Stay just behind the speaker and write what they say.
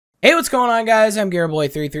Hey, what's going on, guys? I'm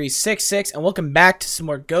GearBoy3366, and welcome back to some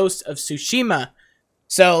more Ghost of Tsushima.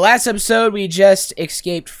 So, last episode, we just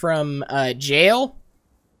escaped from jail,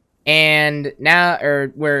 and now,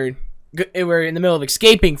 we're in the middle of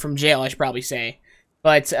escaping from jail, I should probably say.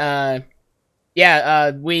 But,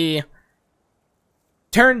 we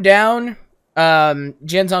turned down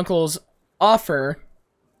Jin's uncle's offer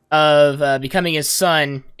of becoming his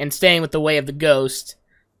son and staying with the way of the ghost.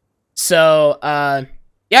 So,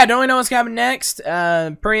 yeah, don't really know what's going to happen next.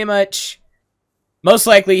 Pretty much, most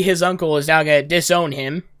likely his uncle is now going to disown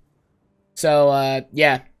him. So,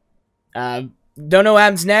 yeah. Don't know what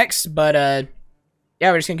happens next, but,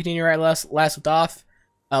 yeah, we're just going to continue right last left off.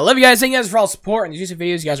 Love you guys. Thank you guys for all the support and these YouTube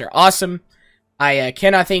videos. You guys are awesome. I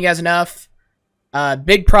cannot thank you guys enough.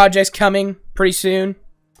 Big projects coming pretty soon.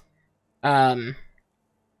 There's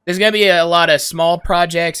going to be a lot of small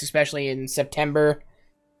projects, especially in September.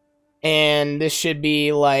 And this should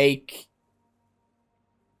be, like,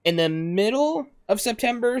 in the middle of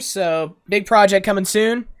September, so big project coming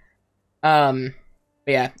soon. But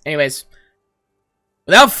yeah, anyways,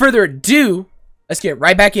 without further ado, let's get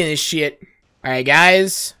right back into this shit. Alright,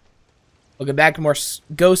 guys, welcome back to more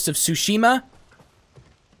Ghost of Tsushima.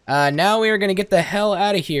 Now we are going to get the hell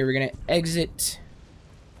out of here. We're going to exit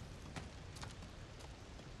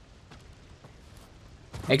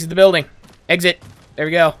the building. Exit. There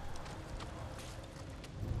we go.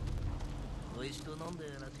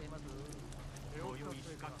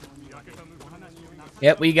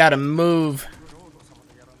 Yep, we gotta move.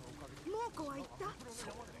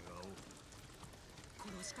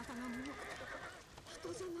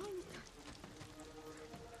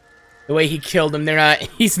 The way he killed him,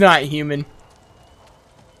 he's not human.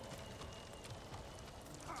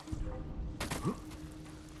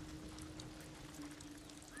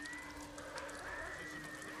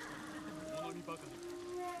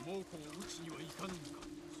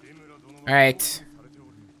 All right.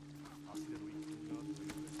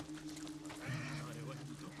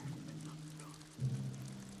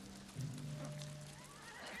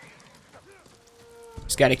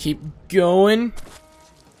 Just gotta keep going.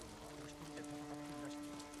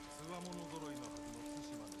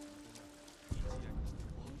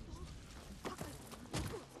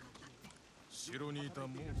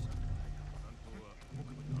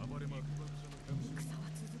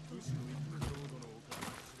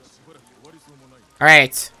 All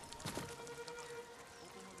right.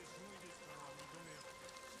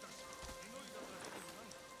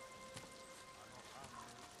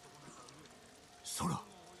 Sora.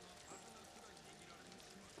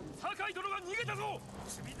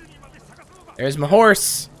 There's my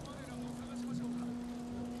horse.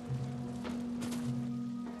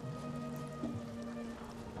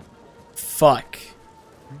 Fuck.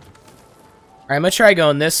 Alright, I'm gonna try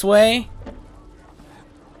going this way.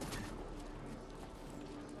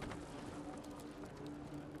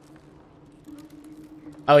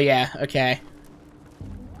 Oh yeah, okay.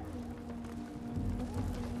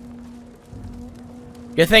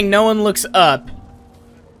 Good thing no one looks up.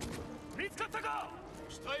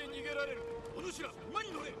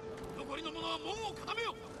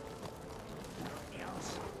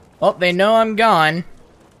 Well, they know I'm gone.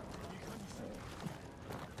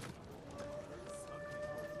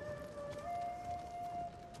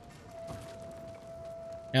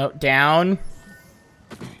 Nope, down.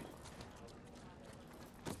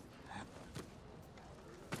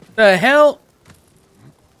 The hell?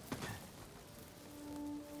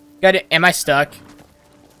 Got it. Am I stuck?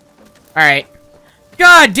 Alright.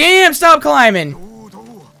 God damn, stop climbing!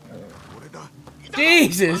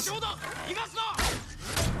 Jesus!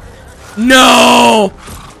 No!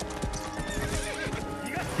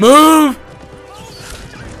 Move!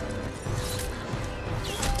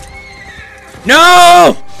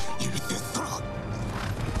 No!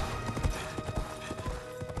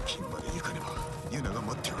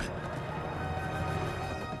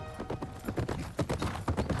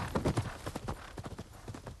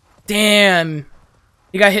 Damn!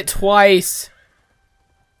 You got hit twice.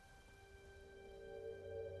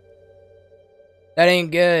 That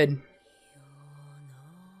ain't good.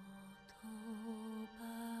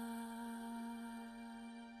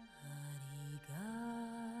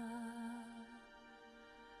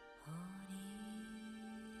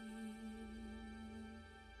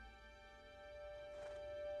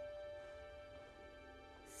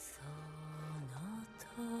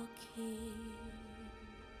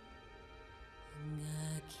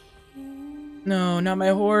 No, not my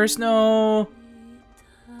horse, no!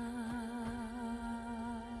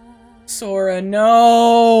 Sora, no! よ No! うな No! と No! ば No! ありが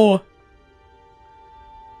No!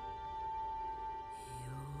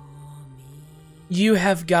 You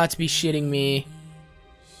have got to be shitting me.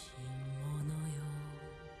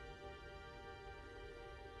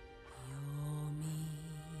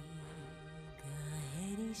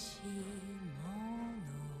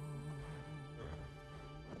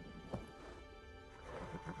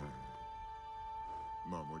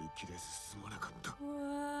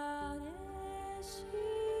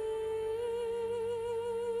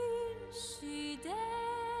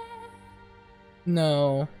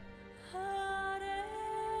 No.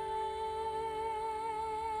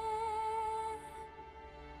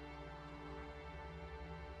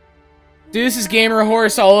 Dude, this is Gamer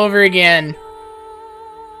Horse all over again.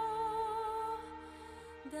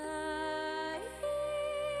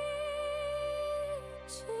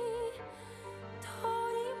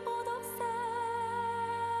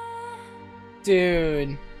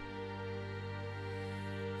 Dude.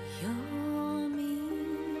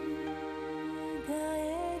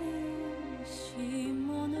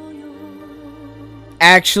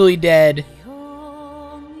 Actually dead.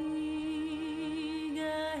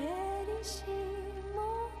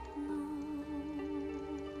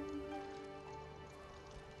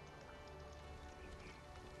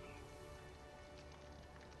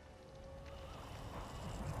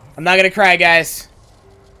 I'm not gonna cry, guys.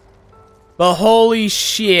 But holy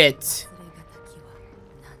shit.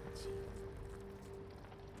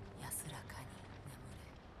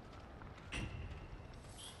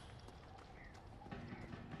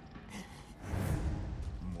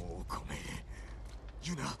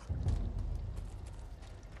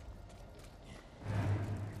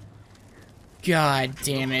 God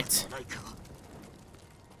damn it.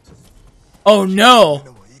 Oh no!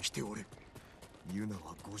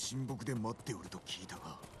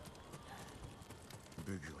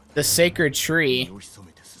 The sacred tree.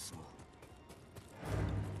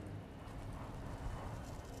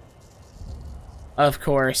 Of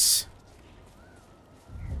course.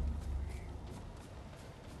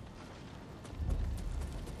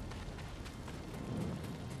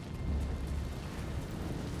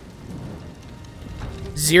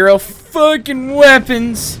 Zero fucking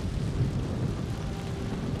weapons.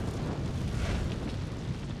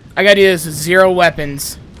 I gotta do this with 0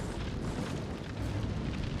 weapons.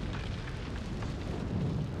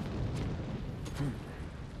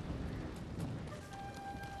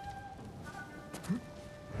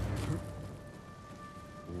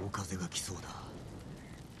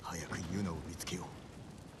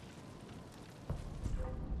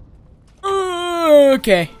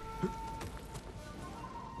 Okay.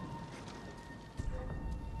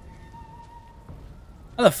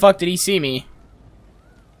 How the fuck did he see me?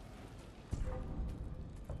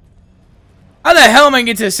 How the hell am I gonna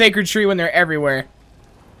get to the sacred tree when they're everywhere?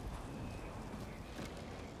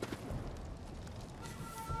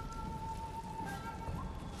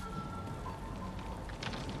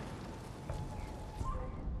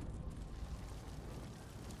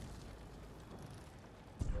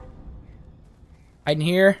 Hiding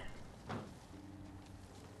here.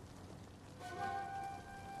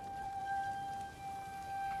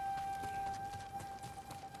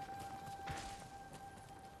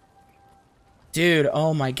 Dude,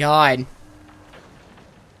 oh my god.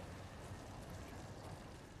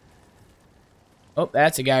 Oh,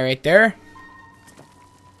 that's a guy right there.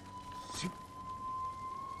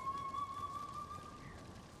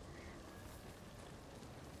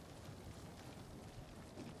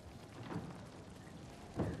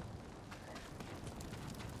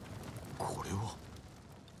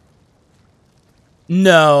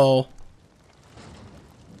 No.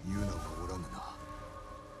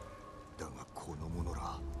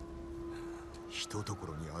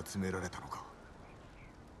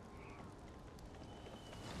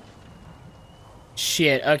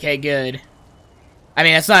 Shit, okay, good. I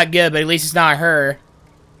mean, that's not good, but at least it's not her.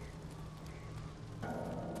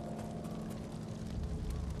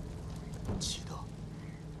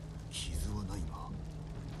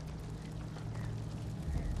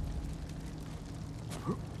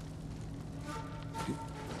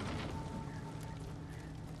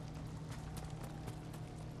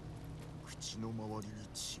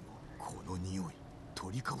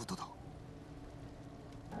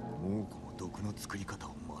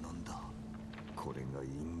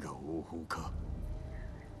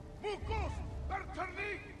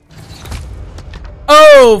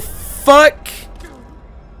 Oh, fuck.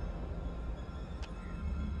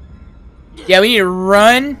 Yeah, we need to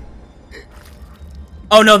run.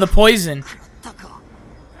 Oh no, the poison.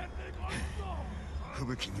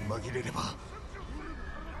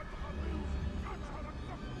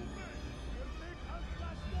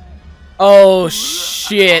 Oh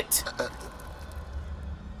shit.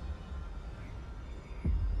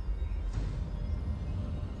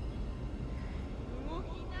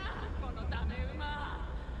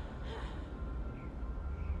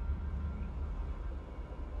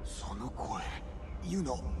 その声、ユ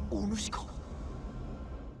ナ、お主か。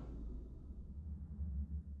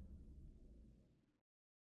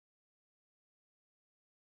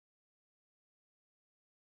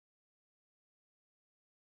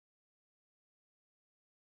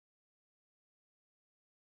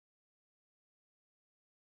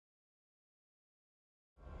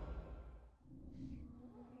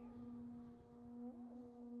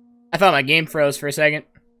I thought my game froze for a second.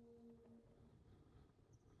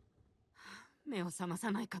 目を覚まさ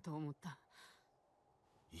ないかと思った。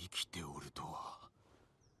生きておるとは、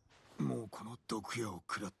もうこの毒矢を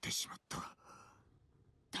食らってしまった。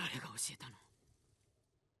誰が教えた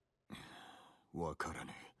の？わから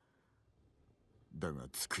ねえ。だが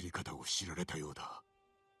作り方を知られたようだ。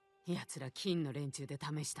奴ら金の連中で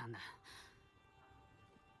試したんだ。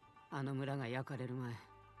あの村が焼かれる前、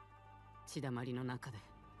血だまりの中で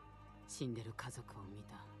死んでる家族を見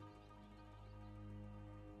た。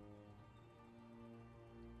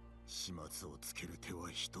始末をつける手は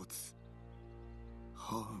一つ。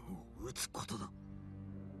ハーンを撃つことだ。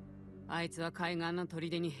あいつは海岸の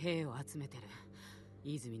砦に兵を集めてる。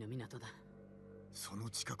泉の港だ。その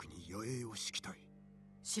近くに野営を敷きたい。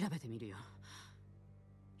調べてみるよ。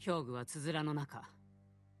兵具はつづらの中。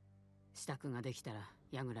支度ができたら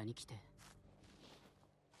櫓に来て。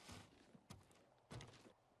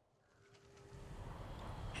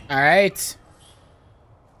Alright.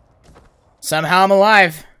 Somehow I'm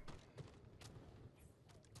alive.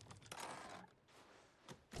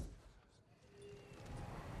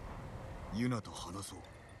 Yuna と話そう。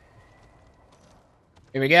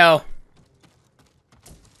Here we go.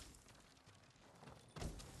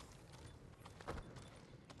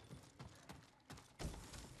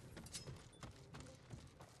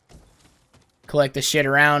 Collect the shit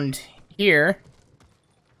around here.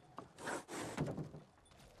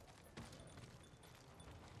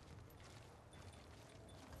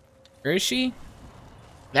 Where is she?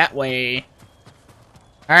 That way.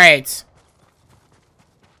 Alright.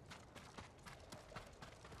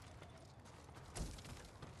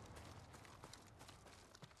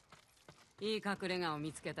いい隠れ家を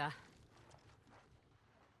見つけた。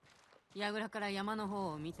櫓から山の方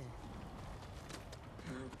を見て。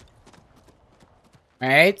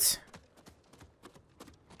Alright.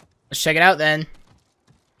 Let's check it out then.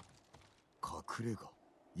 隠れ家、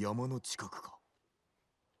山の近くか。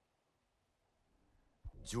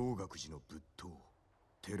上岳寺の仏塔。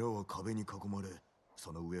寺は壁に囲まれ、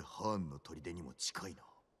その上ハーンの砦にも近いな。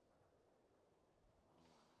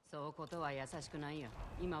そうことは優しくないよ。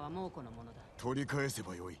今は猛虎のものだ。取り返せ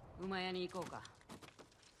ばよい。馬屋に行こうか。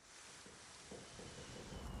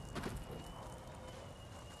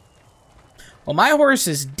Well, my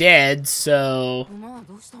horse is dead, so... 馬は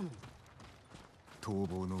どうしたの？逃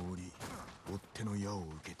亡の折、追っ手の矢を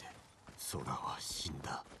受けて、空は死ん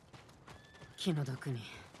だ。気の毒に。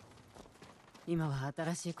今は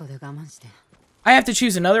新しい子で我慢して。I have to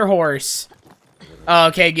choose another horse. Oh,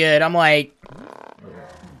 okay, good. I'm like...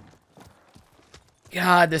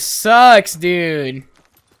 God, this sucks, dude.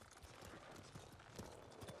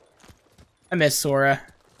 I miss Sora.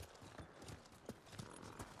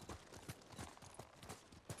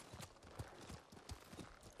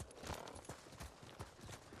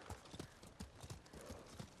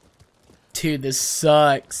 Dude, this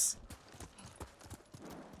sucks.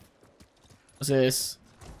 What's this?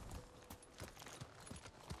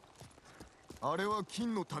 あれは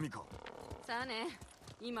金の民か。さあね。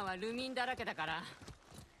今はルミンだらけだから。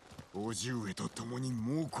叔父上と共に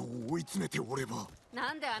猛虎を追い詰めておれば。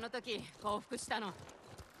なんであの時降伏したの？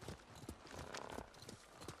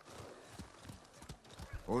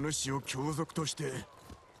お主を凶賊として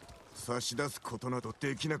差し出すことなど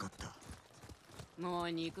できなかった。も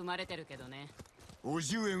う憎まれてるけどね。叔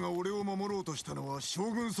父上が俺を守ろうとしたのは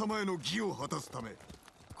将軍様への義を果たすため。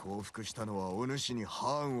降伏したのはお主に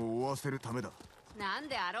ハーンを追わせるためだ。なん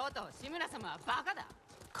であろうと志村様はバカだ。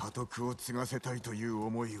家督を継がせたいという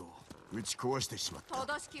思いを打ち壊してしまった。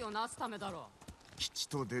正しきをなすためだろう。吉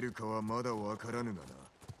と出るかはまだわからぬがな。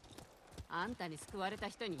あんたに救われた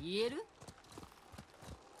人に言える？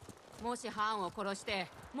もしハーンを殺して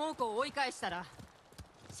猛虎を追い返したら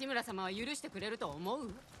志村様は許してくれると思う？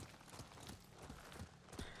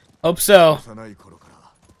 Hope so. 幼い頃から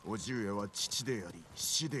叔父上は父であり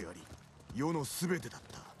死であり世の全てだっ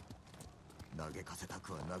た。嘆かせた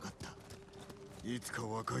くはなかった。いつか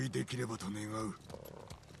和解できればと願う。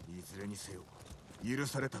いずれにせよ許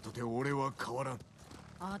されたとて俺は変わらん。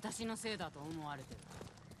私のせいだと思われて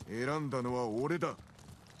る。選んだのは俺だ。い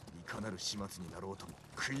かなる始末になろうとも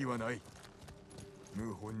悔いはない。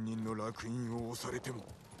謀反人の烙印を押されても。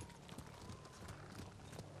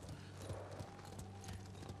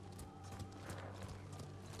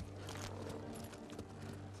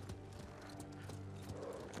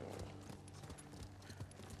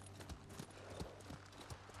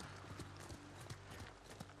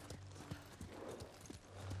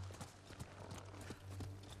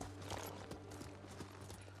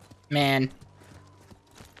Man.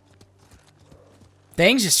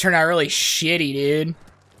 Things just turned out really shitty, dude.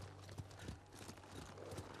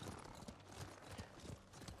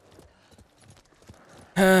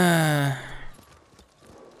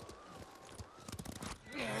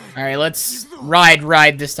 Alright, let's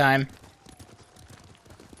ride this time.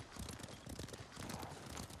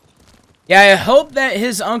 Yeah, I hope that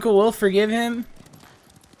his uncle will forgive him.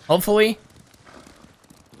 Hopefully.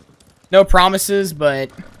 No promises,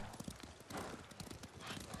 but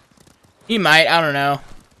he might, I don't know.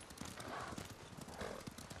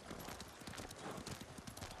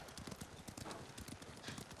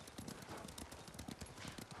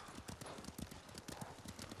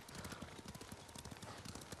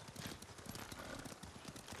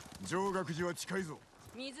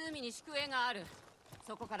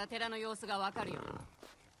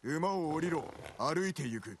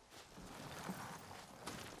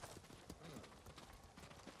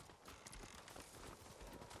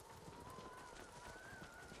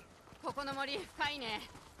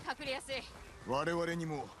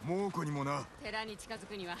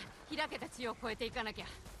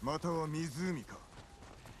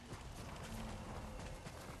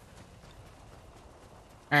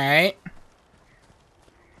 Alright.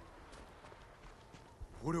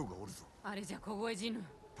 捕虜がおるぞ。あれじゃ凍え死ぬ。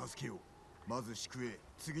助けよう。まず宿営、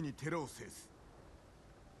次に寺を制す。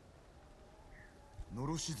の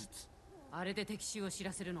ろし術。あれで敵襲を知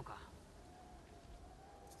らせるのか。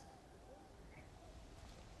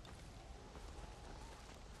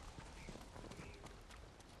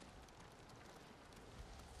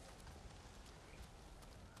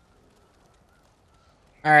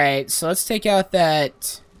Alright, so let's take out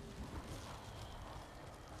that...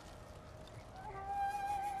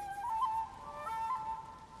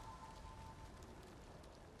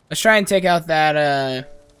 Let's try and take out that,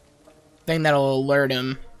 thing that'll alert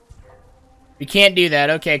him. We can't do that.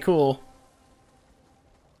 Okay, cool.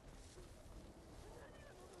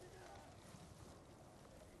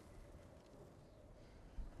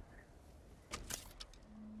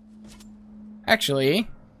 Actually...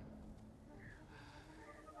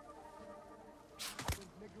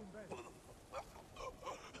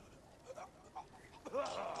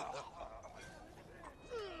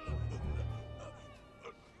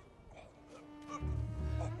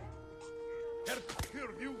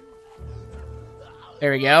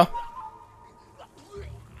 There we go.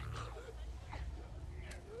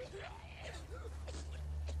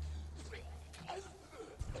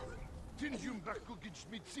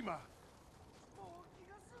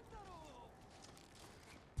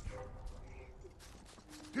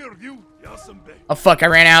 Oh fuck, I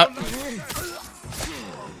ran out.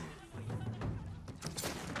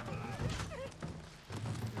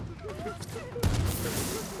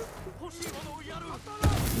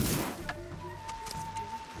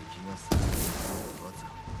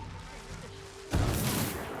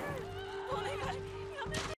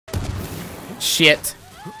 Shit.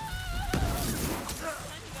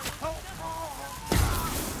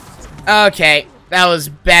 Okay, that was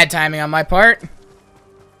bad timing on my part.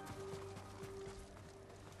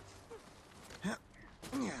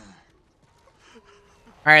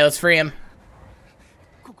 Alright, let's free him.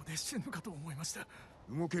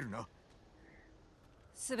 動けるな。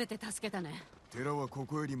すべて助けたね。寺はこ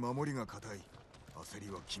こより守りが固い。焦り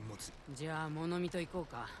は禁物。じゃあ物見と行こう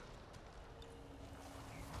か。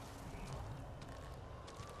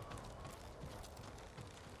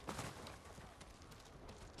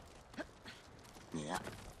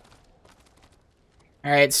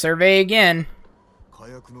Alright, survey again. 火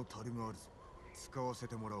薬の樽があるぞ。使わせ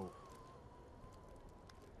てもらおう。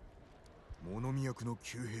物見役の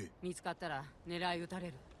旧兵。見つかったら狙い撃たれ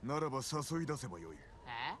る。ならば誘い出せばよい。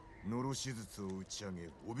え？のろし術を打ち上げ、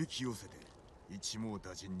おびき寄せて一網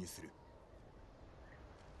打尽にする。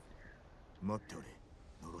待っておれ。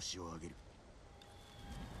のろしをあげる。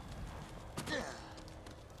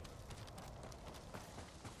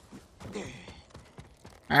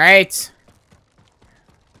Alright.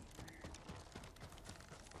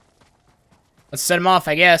 Let's set him off,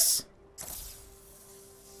 I guess.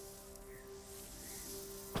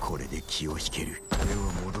 これで気を引ける。では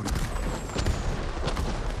戻る。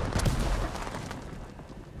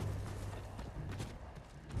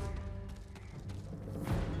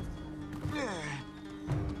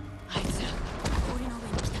あいつら氷の上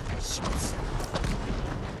に来た。始末。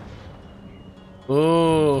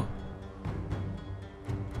Ooh.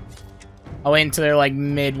 I'll wait until they're like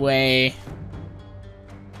midway.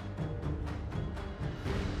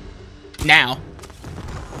 Now.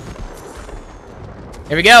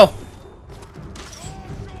 Here we go.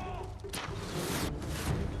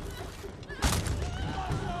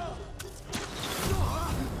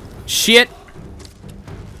 shit.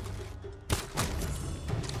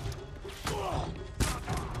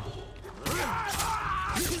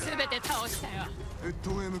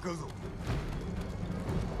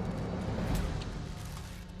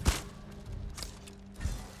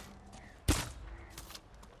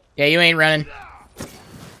 Yeah, you ain't running.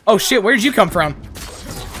 Oh shit, where did you come from?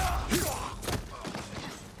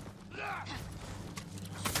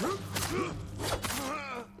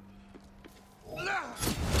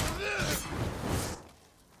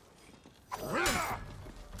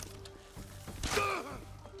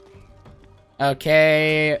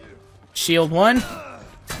 Okay, shield one.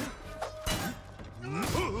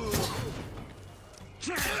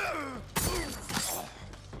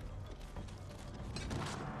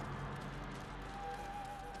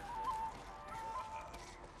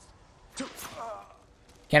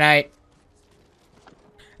 Can I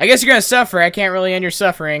guess you're gonna suffer. I can't really end your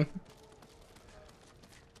suffering.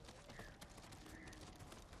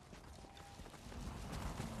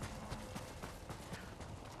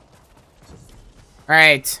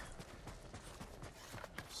 Alright.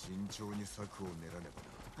 慎重に策を練らね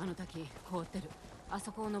ばな。あの滝凍ってる。あ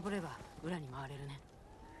そこを登れば裏に回れるね。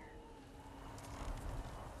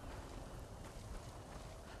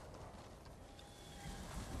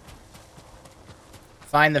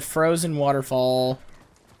Find the frozen waterfall.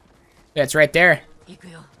 Yeah, it's right there. 行く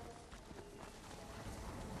よ。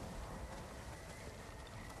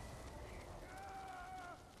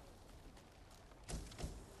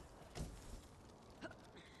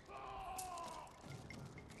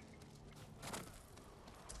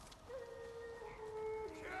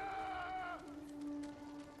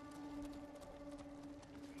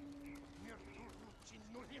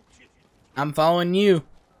I'm following you.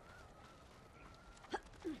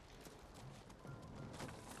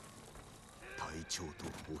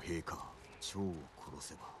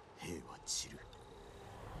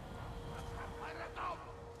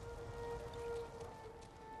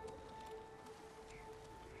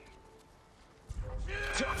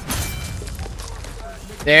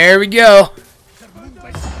 There we go.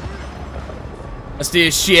 Let's do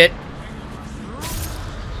this shit.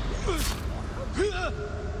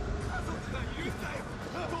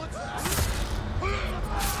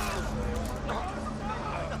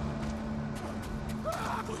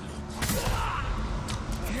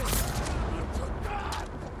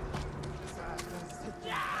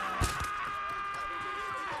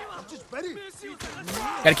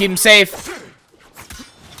 Gotta keep him safe.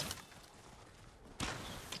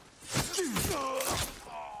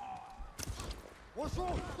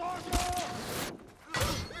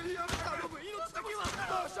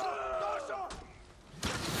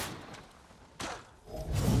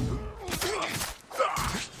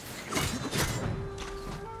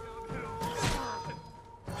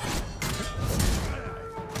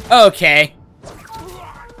 Okay.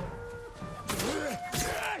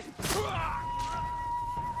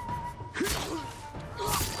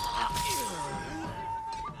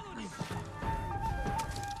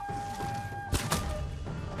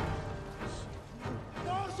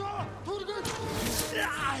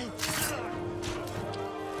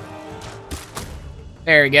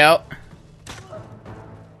 There we go.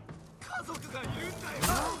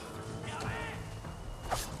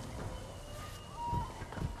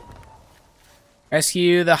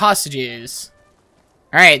 Rescue the hostages.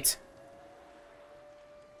 Alright.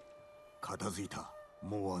 片付いた。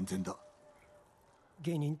もう安全だ。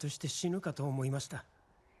芸人として死ぬかと思いました。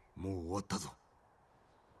もう終わったぞ。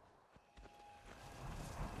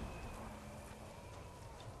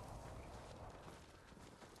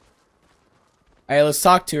Alright, let's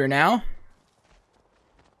talk to her now.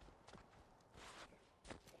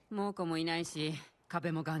 猛虎もいないし、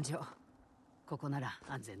壁も頑丈。ここなら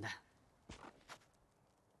安全だ。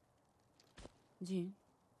ジン、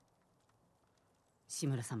志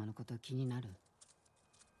村様のこと気になる？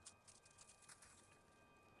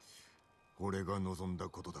俺が望んだ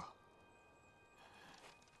ことだ。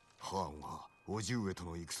ハーンは叔父上と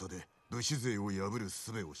の戦で武士勢を破る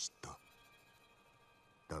術を知った。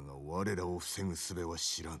だが我らを防ぐ術は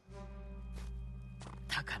知らん。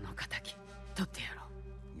鷹の仇取ってやろ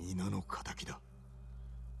う。皆の仇だ。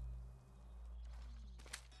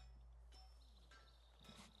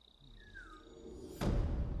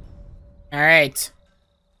Alright.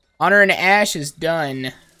 Honor and Ash is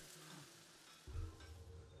done.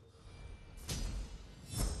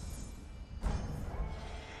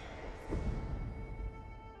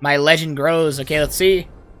 My legend grows. Okay, let's see.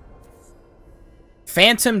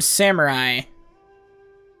 Phantom Samurai.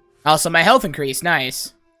 Also, my health increased.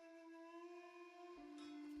 Nice.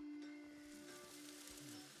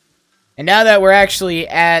 And now that we're actually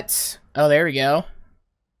at... Oh, there we go.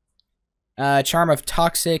 Charm of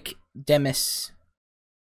Toxic Demis.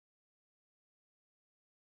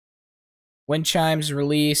 Wind chimes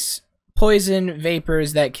release poison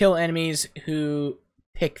vapors that kill enemies who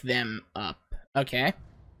pick them up. Okay.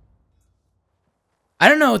 I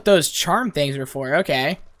don't know what those charm things were for.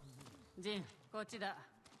 Okay.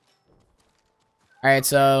 Alright,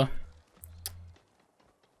 so...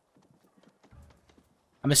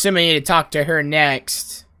 I'm assuming I need to talk to her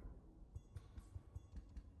next.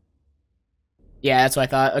 Yeah, that's what I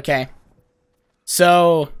thought. Okay.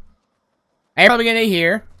 So... I'm probably gonna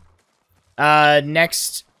hear.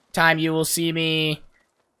 Next time you will see me...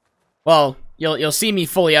 Well, you'll see me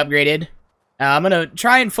fully upgraded. I'm gonna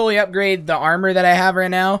try and fully upgrade the armor that I have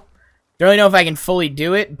right now. Don't really know if I can fully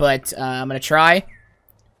do it, but I'm gonna try.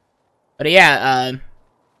 But yeah,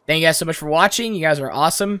 thank you guys so much for watching. You guys are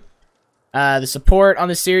awesome. The support on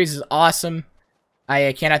this series is awesome.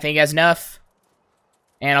 I cannot thank you guys enough.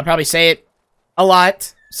 And I'll probably say it a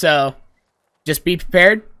lot, so just be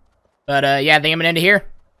prepared. But yeah, I think I'm gonna end it here.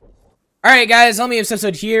 Alright guys, let me end this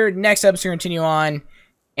episode here. Next episode, continue on.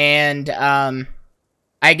 And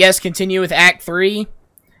I guess continue with Act 3.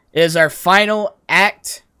 It is our final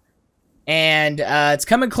act. And it's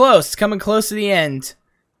coming close. It's coming close to the end.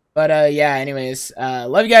 But yeah, anyways.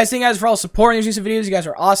 Love you guys. Thank you guys for all supporting these recent videos. You guys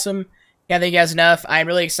are awesome. Can't thank you guys enough. I'm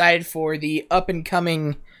really excited for the up and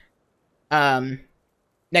coming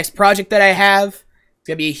next project that I have. It's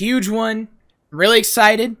going to be a huge one. I'm really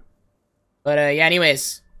excited. But yeah,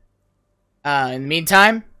 anyways. In the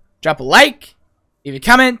meantime, drop a like, leave a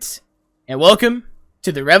comment, and welcome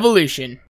to the revolution.